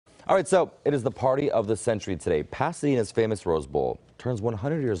All right, so it is the party of the century today. Pasadena's famous Rose Bowl turns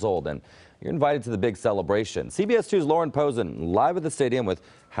 100 years old, and you're invited to the big celebration. CBS 2's Pozen live at the stadium with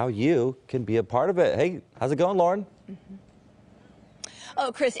how you can be a part of it. Hey, how's it going, Lauren?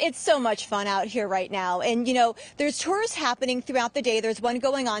 Oh, Chris, it's so much fun out here right now. And, you know, there's tours happening throughout the day. There's one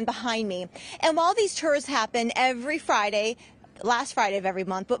going on behind me. And while these tours happen every Friday, last Friday of every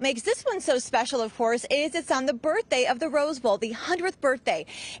month, what makes this one so special, of course, is it's on the birthday of the Rose Bowl, the 100th birthday.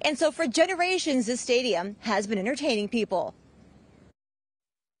 And so for generations, this stadium has been entertaining people.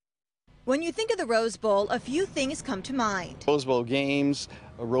 When you think of the Rose Bowl, a few things come to mind. Rose Bowl games,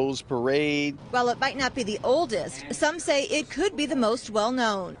 a Rose Parade. While it might not be the oldest, some say it could be the most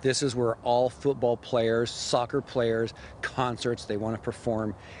well-known. This is where all football players, soccer players, concerts, they want to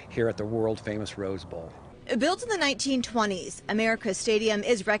perform here at the world-famous Rose Bowl. Built in the 1920s, America's Stadium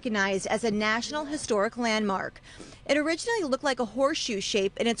is recognized as a National Historic Landmark. It originally looked like a horseshoe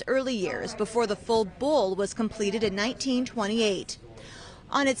shape in its early years before the full bowl was completed in 1928.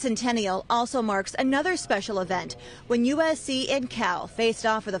 On its centennial also marks another special event when USC and Cal faced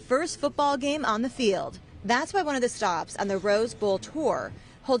off for the first football game on the field. That's why one of the stops on the Rose Bowl tour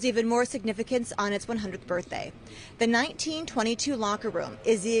holds even more significance on its 100th birthday. The 1922 locker room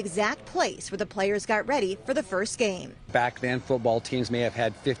is the exact place where the players got ready for the first game. Back then, football teams may have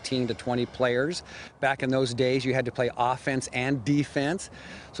had 15 to 20 players. Back in those days, you had to play offense and defense,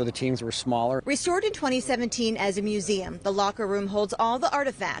 so the teams were smaller. Restored in 2017 as a museum, the locker room holds all the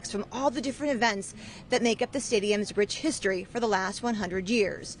artifacts from all the different events that make up the stadium's rich history for the last 100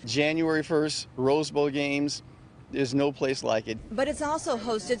 years. January 1st, Rose Bowl games. There's no place like it. But it's also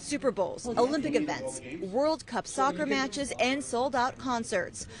hosted Super Bowls, Olympic events, World Cup soccer matches, and sold-out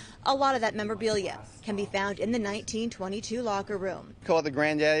concerts. A lot of that memorabilia can be found in the 1922 locker room. Call it the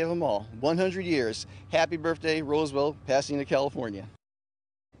granddaddy of them all. 100 years. Happy birthday, Rose Bowl, Pasadena, California.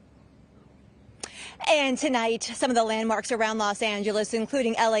 And tonight, some of the landmarks around Los Angeles,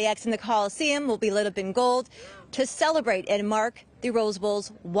 including LAX and the Coliseum, will be lit up in gold to celebrate and mark the Rose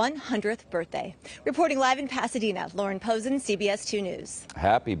Bowl's 100th birthday. Reporting live in Pasadena, Pozen, CBS 2 News.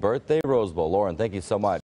 Happy birthday, Rose Bowl. Lauren, thank you so much.